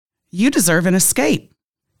You deserve an escape.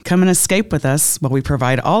 Come and escape with us while we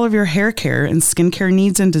provide all of your hair care and skincare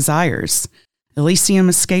needs and desires. Elysium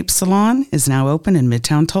Escape Salon is now open in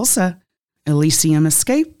Midtown Tulsa.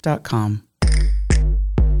 ElysiumEscape.com.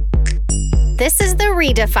 This is The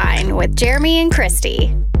Redefine with Jeremy and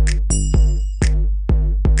Christy.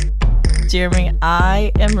 Jeremy,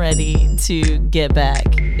 I am ready to get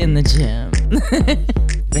back in the gym. You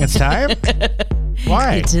think it's time?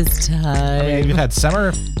 Why? It is time. I mean, you've had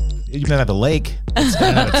summer. You've been at the lake. It's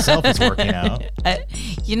in and of itself is working out.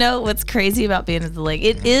 You know what's crazy about being at the lake?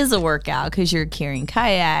 It is a workout because you're carrying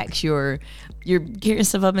kayaks, you're carrying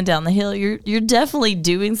stuff up and down the hill. You're definitely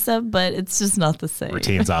doing stuff, but it's just not the same.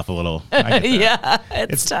 Routine's off a little. Yeah,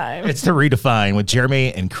 it's time. It's The Redefine with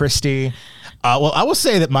Jeremy and Christy. Well, I will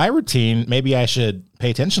say that my routine, maybe I should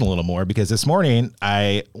pay attention a little more because this morning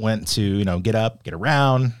I went to, get up, get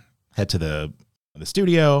around, head to the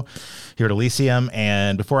studio here at Elysium.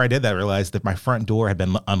 And before I did that, I realized that my front door had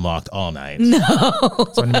been unlocked all night. No.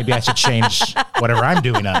 So maybe I should change whatever I'm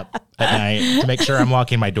doing up at night to make sure I'm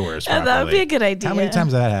locking my doors properly. That would be a good idea. How many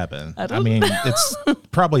times has that happened? I mean, it's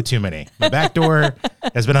probably too many. My back door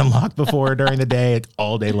has been unlocked before during the day,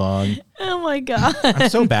 all day long. Oh my God. I'm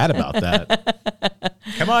so bad about that.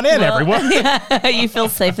 Come on in, everyone. Yeah, you feel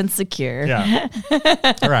safe and secure. Yeah.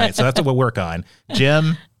 All right. So that's what we'll work on.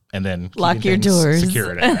 Gym. And then lock your doors.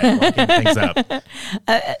 Secure it. Right? Locking things up.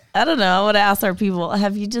 I don't know. I would ask our people,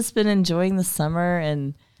 have you just been enjoying the summer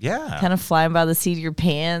and kind of flying by the seat of your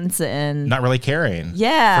pants and not really caring?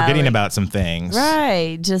 Yeah. Forgetting about some things.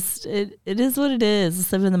 Right. Just it is what it is.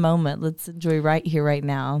 Let's live in the moment. Let's enjoy right here, right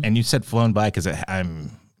now. And you said flown by because it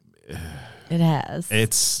has.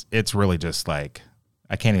 It's really just like,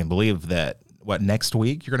 I can't even believe that. What, next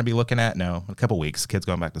week you're going to be looking at? No, a couple weeks. Kids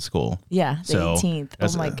going back to school. Yeah, the 18th.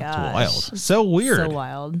 Oh my gosh. Wild. So weird. So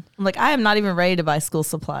wild. I'm like, I am not even ready to buy school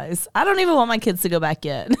supplies. I don't even want my kids to go back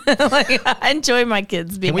yet. Like, I enjoy my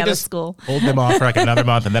kids being out of school. Hold them off for like another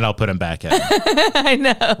month and then I'll put them back in. I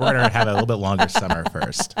know. We're going to have a little bit longer summer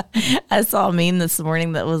first. I saw a meme this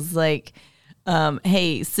morning that was like,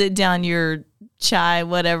 hey, sit down your chai,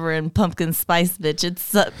 whatever, and pumpkin spice, bitch. It's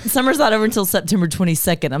summer's not over until September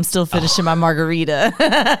 22nd. I'm still finishing my margarita.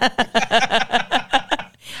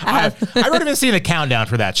 I don't even see the countdown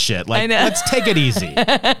for that shit. Like, let's take it easy.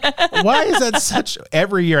 Why is that such?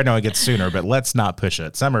 Every year I know it gets sooner, but let's not push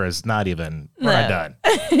it. Summer is not even. We're not done.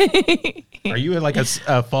 Are you like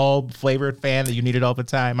a fall flavored fan that you need it all the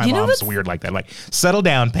time? My mom's weird like that. Like, settle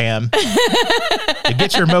down, Pam.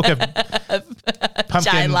 Get your mocha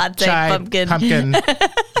pumpkin chai latte, pumpkin.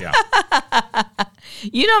 Yeah.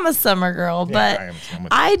 I'm a summer girl, but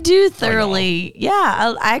I do thoroughly.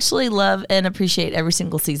 I actually love and appreciate every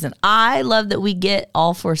single season. I love that we get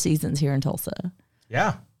all 4 seasons here in Tulsa.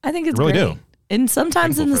 Yeah. I think it's really great. Do. And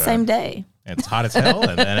sometimes in the same day. It's hot as hell,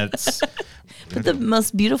 and then it's. But the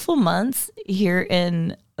most beautiful months here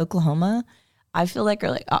in Oklahoma, I feel like, are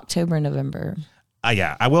like October and November.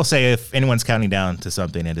 Yeah, I will say if anyone's counting down to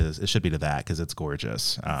something, it should be to that because it's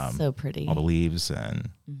gorgeous. So pretty. All the leaves and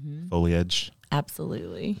foliage.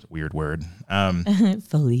 Absolutely. Weird word.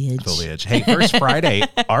 Foliage. Hey, First Friday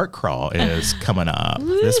Art Crawl is coming up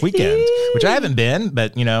this weekend, which I haven't been,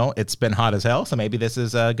 but it's been hot as hell. So maybe this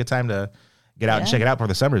is a good time to get out and check it out before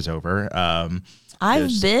the summer's over.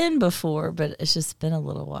 I've been before, but it's just been a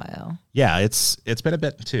little while. Yeah, it's been a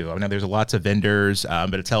bit too. I know there's lots of vendors,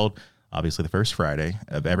 but it's held obviously the first Friday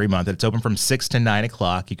of every month. It's open from 6 to 9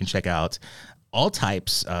 o'clock. You can check out all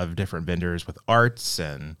types of different vendors with arts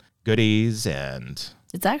and goodies, and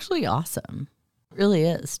it's actually awesome. It really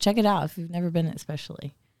is. Check it out if you've never been,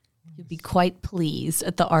 especially. You'll be quite pleased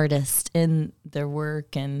at the artist and their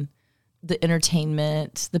work and the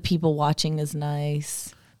entertainment. The people watching is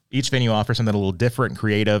nice. Each venue offers something a little different and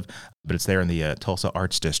creative, but it's there in the Tulsa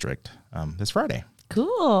Arts District this Friday.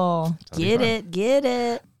 Cool. Get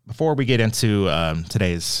it. Before we get into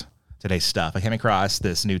today's stuff, I came across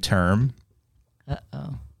this new term.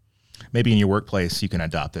 Uh-oh. Maybe in your workplace you can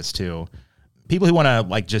adopt this too. People who want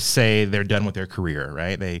to just say they're done with their career,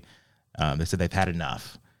 right? They said they've had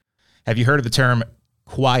enough. Have you heard of the term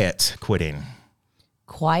quiet quitting?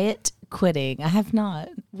 Quiet quitting. I have not.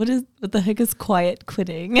 What the heck is quiet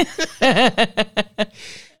quitting?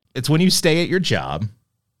 It's when you stay at your job,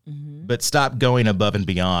 but stop going above and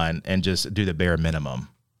beyond and just do the bare minimum.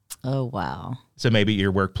 Oh, wow. So maybe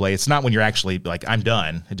your workplace, not when you're actually like, I'm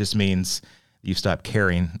done. It just means you stop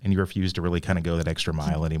caring and you refuse to really kind of go that extra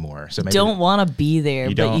mile anymore. So maybe don't want to be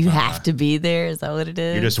there, but you have to be there. Is that what it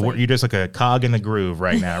is? You're just like a cog in the groove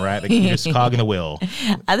right now, right? Like you're just cog in the wheel.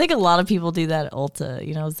 I think a lot of people do that at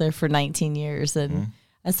Ulta. I was there for 19 years and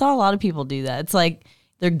I saw a lot of people do that. It's like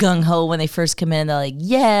they're gung ho when they first come in. They're like,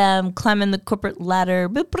 yeah, I'm climbing the corporate ladder.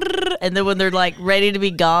 And then when they're like ready to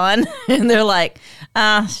be gone, and they're like,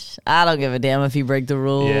 I don't give a damn if you break the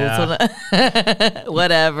rules. Yeah.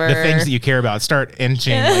 Whatever. The things that you care about start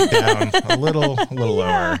inching like down a little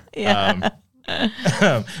lower. Yeah.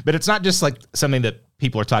 But it's not just like something that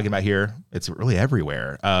people are talking about here. It's really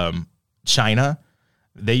everywhere. China,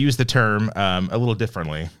 they use the term a little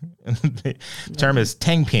differently. The term is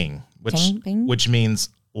tangping, which means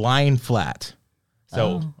lying flat.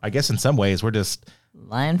 So I guess in some ways we're just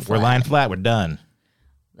lying flat. We're lying flat. We're done.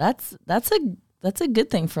 That's a good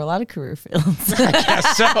thing for a lot of career fields. I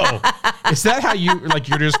guess so. Is that how you're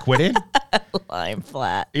just quitting? Lying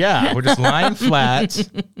flat. Yeah, we're just lying flat.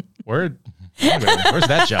 Where's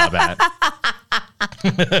that job at?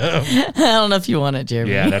 I don't know if you want it,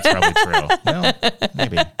 Jeremy. Yeah, that's probably true. Well,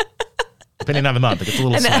 maybe. Depending on the month, it gets a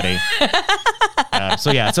little sweaty.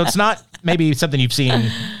 So it's not maybe something you've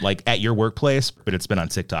seen like at your workplace, but it's been on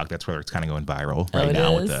TikTok. That's where it's kind of going viral right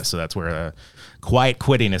now with this. So that's where quiet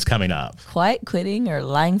quitting is coming up. Quiet quitting or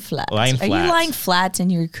lying flat? Lying flat. Are you lying flat in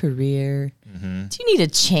your career? Mm-hmm. Do you need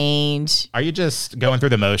a change? Are you just going through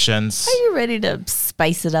the motions? Are you ready to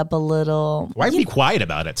spice it up a little? Why be quiet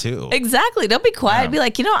about it too? Exactly. Don't be quiet. Yeah. Be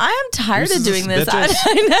like, I am tired of doing this.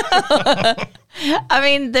 I know. I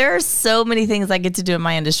mean, there are so many things I get to do in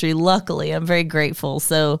my industry. Luckily, I'm very grateful.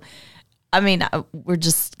 So, I mean, we're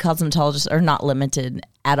just cosmetologists are not limited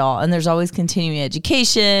at all. And there's always continuing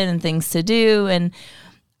education and things to do. And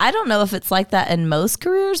I don't know if it's like that in most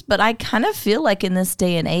careers, but I kind of feel like in this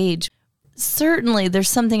day and age, certainly there's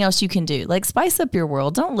something else you can do. Like spice up your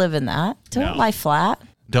world. Don't live in that. Don't lie flat.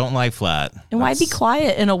 Don't lie flat. And why be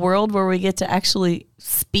quiet in a world where we get to actually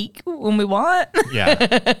speak when we want?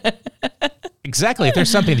 Yeah. Exactly. If there's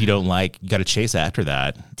something that you don't like, you got to chase after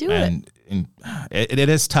that. Do it. And it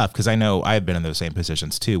is tough because I know I've been in those same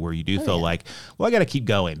positions too, where you do feel like, well, I got to keep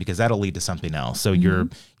going because that'll lead to something else. So you're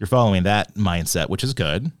following that mindset, which is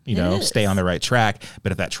good. Stay on the right track.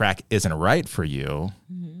 But if that track isn't right for you,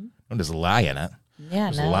 don't just lie in it.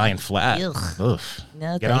 Yeah, just lying flat. Ugh.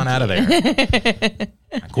 No, get on out of there.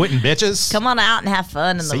 Quitting, bitches. Come on out and have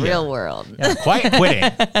fun in the real world. Yeah, quiet quitting.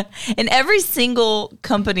 And every single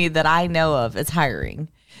company that I know of is hiring.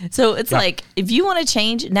 So it's like, if you want to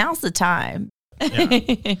change, now's the time.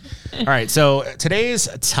 Yeah. All right. So today's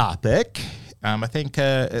topic, I think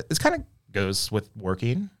it kind of goes with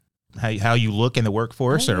working, how you look in the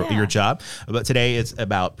workforce or your job. But today it's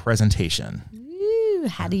about presentation.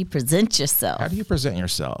 How do you present yourself? How do you present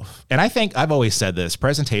yourself? And I think I've always said this,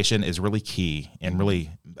 presentation is really key and really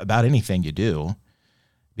about anything you do,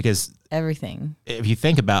 because everything. If you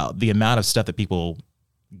think about the amount of stuff that people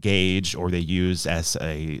gauge or they use as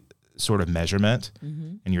a sort of measurement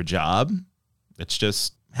in your job, it's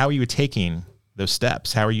just, how are you taking those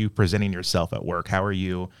steps? How are you presenting yourself at work? How are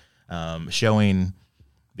you showing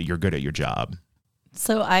that you're good at your job?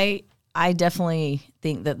 So I definitely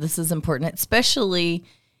think that this is important, especially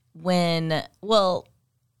when,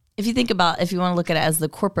 if you think about, if you want to look at it as the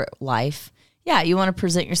corporate life, you want to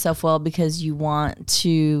present yourself well because you want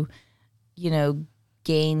to,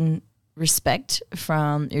 gain respect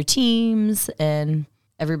from your teams and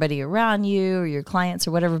everybody around you or your clients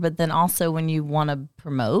or whatever. But then also when you want to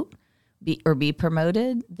promote be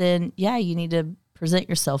promoted, then you need to present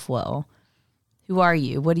yourself well. Who are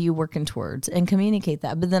you? What are you working towards? And communicate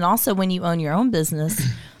that. But then also when you own your own business,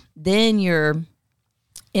 then you're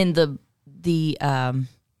in the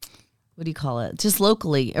what do you call it? Just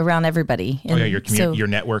locally around everybody. And you're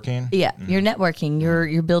networking. Yeah, you're networking.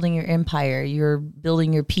 You're building your empire. You're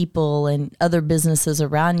building your people and other businesses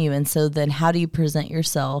around you. And so then how do you present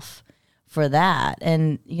yourself for that?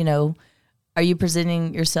 And, are you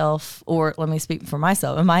presenting yourself, or let me speak for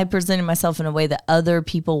myself, am I presenting myself in a way that other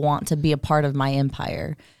people want to be a part of my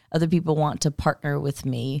empire? Other people want to partner with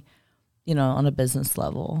me, on a business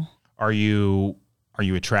level. Are you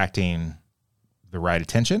attracting the right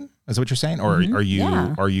attention? Is that what you're saying? Or are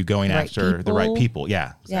you going after the right people?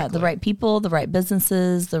 Yeah. Exactly. Yeah, the right people, the right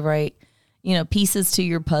businesses, the right, pieces to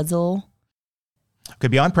your puzzle.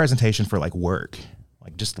 Could be on presentation for like work.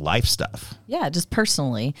 Like just life stuff. Yeah, just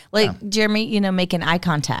personally. Jeremy, making eye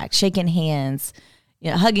contact, shaking hands,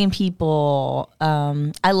 hugging people.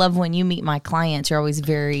 I love when you meet my clients, you're always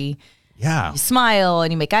very, you smile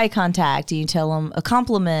and you make eye contact and you tell them a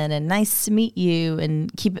compliment and nice to meet you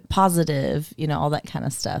and keep it positive, all that kind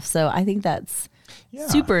of stuff. So I think that's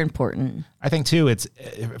super important. I think too, it's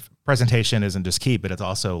presentation isn't just key, but it's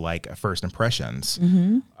also like first impressions.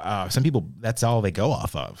 Some people, that's all they go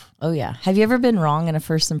off of. Oh yeah. Have you ever been wrong in a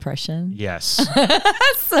first impression? Yes.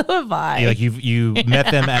 So have I. Like you met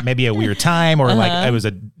them at maybe a weird time, or like it was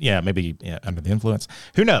maybe under the influence.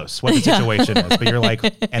 Who knows what the situation is? But you're like,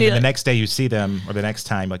 and then the next day you see them, or the next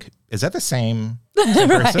time, like, is that the same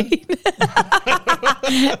person?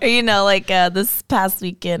 Or, like this past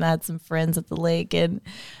weekend, I had some friends at the lake, and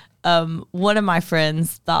one of my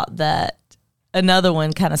friends thought that another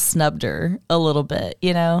one kind of snubbed her a little bit,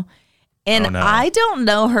 and Oh, no. I don't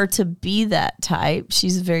know her to be that type.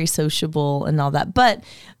 She's very sociable and all that, but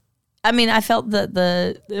I mean, I felt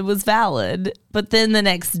that it was valid, but then the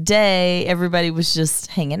next day, everybody was just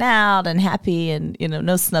hanging out and happy, and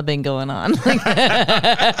no snubbing going on.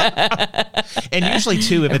 And usually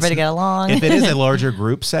too, if everybody got along. If it is a larger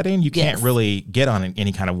group setting, you can't really get on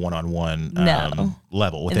any kind of one-on-one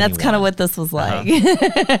level. With and that's kind of what this was like.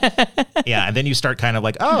 Yeah, and then you start kind of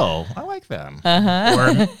like, oh, I like them,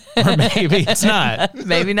 or maybe it's not.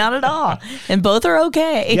 Maybe not at all, and both are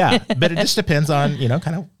okay. Yeah, but it just depends on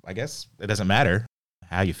kind of. I guess it doesn't matter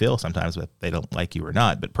how you feel sometimes if they don't like you or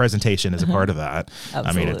not, but presentation is a part of that. Absolutely.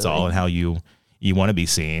 I mean, it's all in how you want to be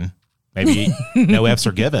seen. Maybe no F's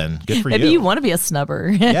are given. Good for you. Maybe you want to be a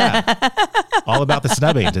snubber. Yeah. All about the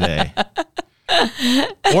snubbing today.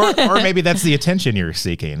 Or maybe that's the attention you're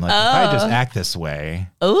seeking. Like, if I just act this way.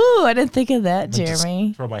 Oh, I didn't think of that, Jeremy.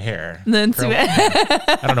 Just throw my hair. Then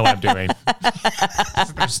I don't know what I'm doing.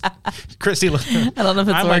 Christy, I don't know if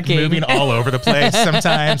it's I'm working. like moving all over the place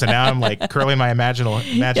sometimes, and now I'm like curling my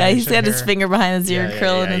imagination. Yeah, he's got his hair. finger behind his ear,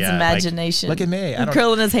 curling his imagination. Like, look at me.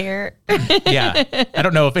 Curling his hair. Yeah. I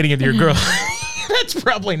don't know if any of your girls... That's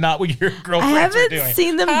probably not what your girlfriends are doing. I haven't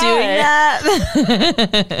seen them doing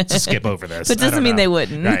that. Let's skip over this. But doesn't mean they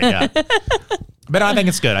wouldn't. Right, yeah. But I think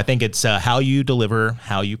it's good. I think it's how you deliver,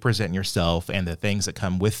 how you present yourself, and the things that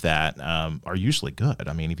come with that are usually good.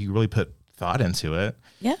 I mean, if you really put thought into it.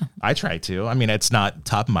 Yeah. I try to. I mean, it's not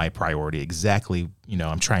top of my priority exactly.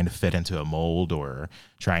 I'm trying to fit into a mold or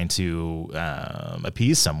trying to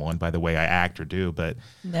appease someone by the way I act or do, but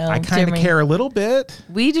no, I kind of care a little bit.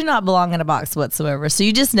 We do not belong in a box whatsoever. So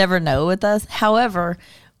you just never know with us. However,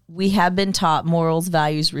 we have been taught morals,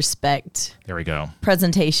 values, respect. There we go.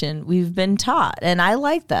 Presentation. We've been taught. And I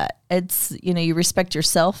like that. It's, you respect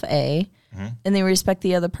yourself, and then you respect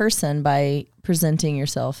the other person by presenting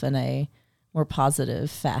yourself in a more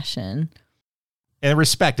positive fashion. And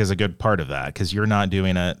respect is a good part of that because you're not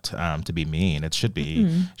doing it to be mean. It should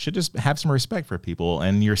be, should just have some respect for people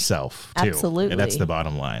and yourself too. Absolutely. And that's the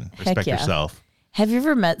bottom line. Respect yourself. Have you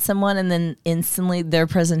ever met someone and then instantly their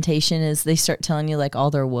presentation is they start telling you like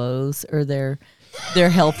all their woes or their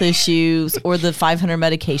health issues or the 500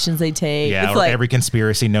 medications they take? Yeah, it's or like, every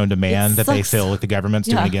conspiracy known to man that they sucks. feel like the government's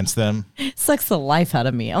doing against them. It sucks the life out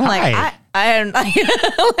of me. I'm Hi. like, I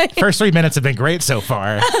like, First 3 minutes have been great so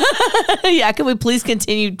far. yeah, can we please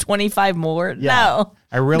continue 25 more? Yeah. No.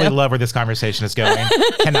 I really love where this conversation is going.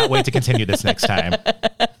 Cannot wait to continue this next time.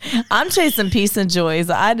 I'm chasing peace and joys.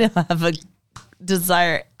 I don't have a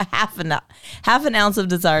desire, half an ounce of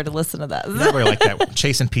desire to listen to that. I really like that.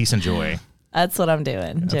 Chasing peace and joy. That's what I'm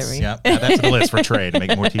doing, Jeremy. Yeah, add that to the list for trade.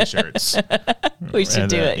 Make more T-shirts. We should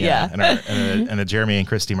do it. Yeah. And the Jeremy and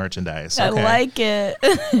Christy merchandise. Okay. I like it.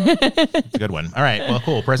 It's a good one. All right. Well,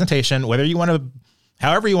 cool. Presentation, however you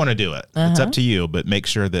want to do it. It's up to you, but make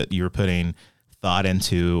sure that you're putting thought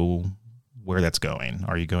into where that's going.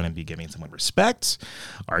 Are you going to be giving someone respect?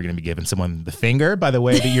 Are you going to be giving someone the finger by the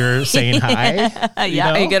way that you're saying hi? Are you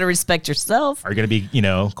going to respect yourself? Are you going to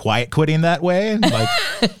be, quiet quitting that way? Like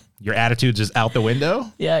your attitude's just out the window?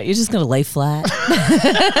 Yeah, you're just going to lay flat.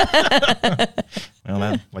 Well,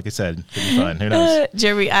 that, like I said, could be fun. Who knows?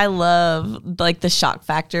 Jeremy, I love like the shock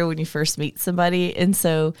factor when you first meet somebody. And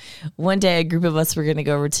so one day a group of us were going to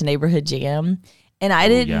go over to Neighborhood Jam. And I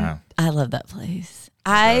love that place.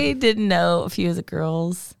 I didn't know a few of the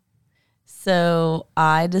girls. So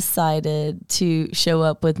I decided to show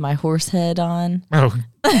up with my horse head on. Oh,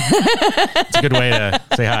 it's a good way to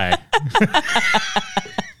say hi.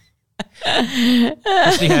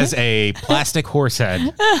 Christy has a plastic horse head.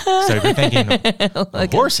 So if you're thinking, a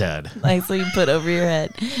horse head. Like so you put over your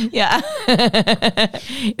head. Yeah.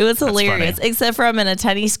 It was hilarious. Funny. Except for I'm in a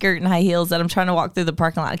tiny skirt and high heels and I'm trying to walk through the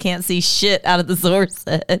parking lot. I can't see shit out of this horse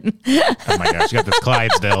head. Oh my gosh, you got this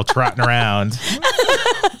Clydesdale trotting around.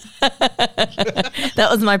 That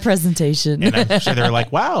was my presentation. And I'm sure they're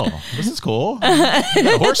like, wow, this is cool. You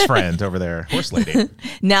got a horse friend over there, horse lady.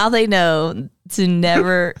 Now they know to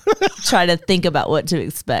never try to think about what to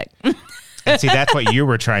expect. And see, that's what you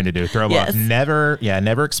were trying to do. Throw them off. Never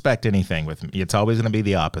expect anything with me. It's always going to be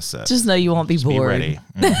the opposite. Just know you won't be bored. Be ready.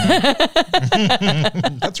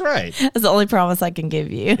 Mm-hmm. That's right. That's the only promise I can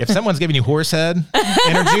give you. If someone's giving you horse head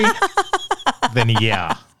energy, then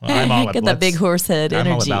yeah. Well, I'm all Get that big horse head energy.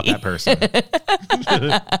 I'm all about that person.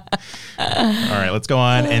 All right, let's go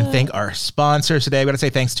on and thank our sponsors today. We got to say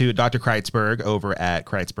thanks to Dr. Kreitzberg over at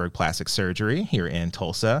Kreitzberg Plastic Surgery here in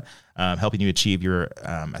Tulsa, helping you achieve your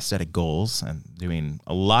aesthetic goals and doing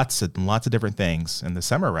lots of different things. In the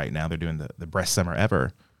summer right now, they're doing the Breast Summer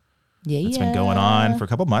Ever. Yeah, it's been going on for a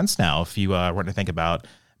couple months now. If you want to think about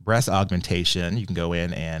breast augmentation, you can go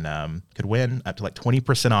in and could win up to like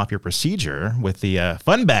 20% off your procedure with the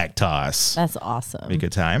fun bag toss. That's awesome. Be a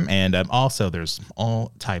good time. And also there's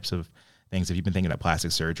all types of things. If you've been thinking about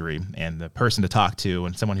plastic surgery and the person to talk to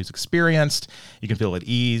and someone who's experienced, you can feel at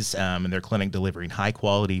ease in their clinic delivering high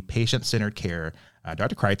quality patient-centered care.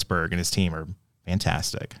 Dr. Kreitzberg and his team are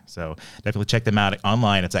fantastic. So definitely check them out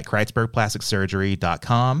online. It's at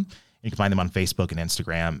KreitzbergPlasticSurgery.com. You can find them on Facebook and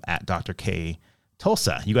Instagram at Dr. K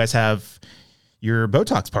Tulsa. You guys have your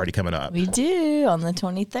Botox party coming up. We do on the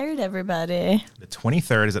 23rd, everybody. The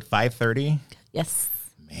 23rd is at 5:30. Yes.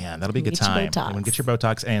 Man, that'll be a good time. Everyone get your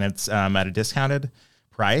Botox, and it's at a discounted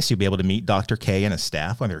price. You'll be able to meet Dr. K and his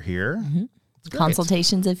staff when they're here. Mm-hmm.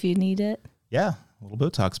 Consultations if you need it. Yeah, a little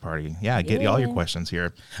Botox party. Yeah, get all your questions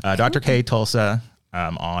here. Dr. K Tulsa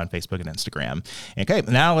on Facebook and Instagram. Okay,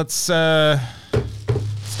 now let's start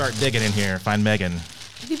digging in here. Find Megan.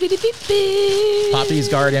 Poppy's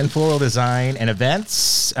Garden, Floral Design and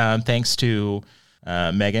Events. Thanks to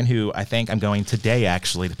Megan, who I think I'm going today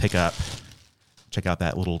actually to check out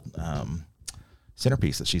that little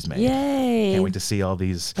centerpiece that she's made. Yay. Can't wait to see all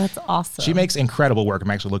these. That's awesome. She makes incredible work.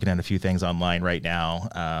 I'm actually looking at a few things online right now.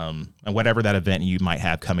 And whatever that event you might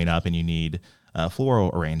have coming up and you need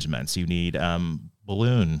floral arrangements, you need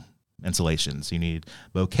balloon installations, you need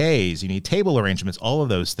bouquets, you need table arrangements, all of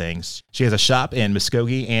those things. She has a shop in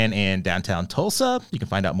Muskogee and in downtown Tulsa. You can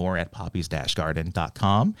find out more at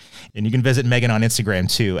poppies-garden.com. And you can visit Megan on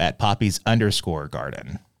Instagram too at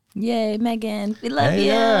poppies_garden. Yay, Megan. We love you.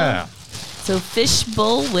 Yeah. So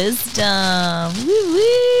Fishbowl Wisdom. Woo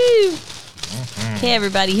woo. Mm-hmm. Okay,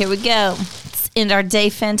 everybody, here we go. Let's end our day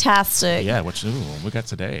fantastic. Yeah, what we got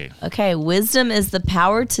today? Okay, wisdom is the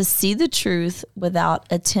power to see the truth without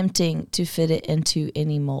attempting to fit it into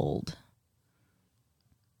any mold.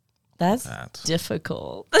 That's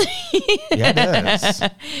difficult. Yeah, it is.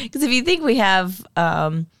 Because if you think we have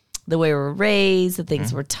the way we're raised, the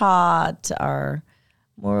things we're taught, our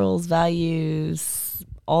morals, values,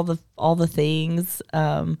 all the things.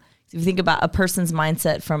 If you think about a person's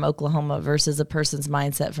mindset from Oklahoma versus a person's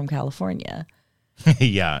mindset from California.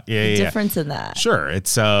 Yeah. Difference in that. Sure.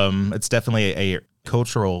 It's definitely a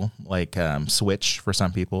cultural switch for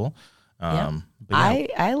some people. I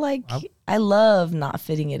love not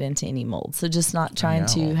fitting it into any mold. So just not trying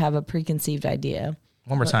to have a preconceived idea.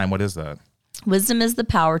 One more time. What is that? Wisdom is the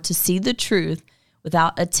power to see the truth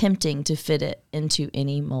without attempting to fit it into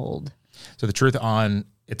any mold. So the truth on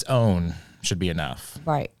its own should be enough.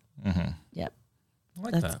 Right. Mm-hmm. Yep. I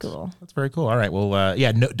like That's that. cool. That's very cool. All right. Well,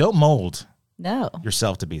 don't mold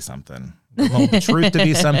yourself to be something. Don't mold the truth to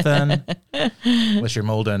be something. Unless you're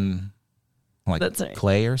molding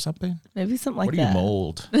clay or something. Maybe something like that. What do you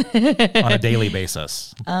mold on a daily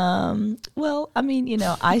basis? Well, I mean,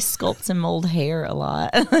 I sculpt and mold hair a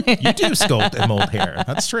lot. You do sculpt and mold hair.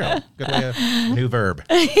 That's true. Good way of new verb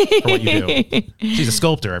for what you do. She's a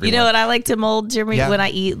sculptor, everyone. You know what I like to mold, Jeremy? Yeah. When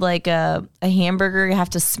I eat a hamburger, you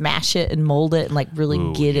have to smash it and mold it and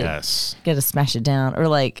really get it. Yes. Got to smash it down or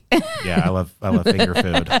Yeah, I love finger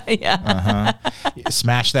food. Yeah.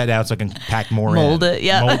 Smash that down so I can pack more mold in. It.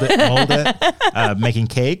 Yeah. Mold it. Making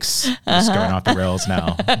cakes. Just going off the rails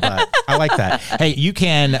now. But I like that. Hey, you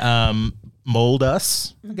can mold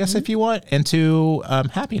us, I guess, if you want, into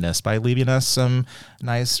happiness by leaving us some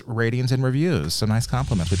nice ratings and reviews, some nice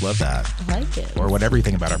compliments. We'd love that. I like it. Or whatever you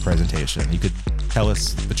think about our presentation. You could tell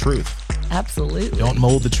us the truth. Absolutely. Don't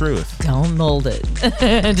mold the truth. Don't mold it.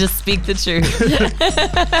 Just speak the truth.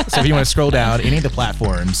 So if you want to scroll down any of the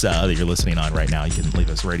platforms that you're listening on right now, you can leave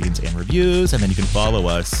us ratings and reviews, and then you can follow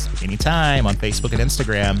us anytime on Facebook and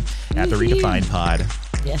Instagram at The Redefined Pod.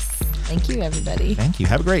 Yes. Thank you, everybody. Thank you.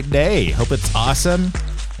 Have a great day. Hope it's awesome.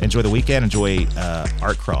 Enjoy the weekend. Enjoy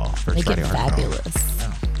Art Crawl. Make it fabulous.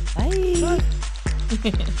 Oh. Bye.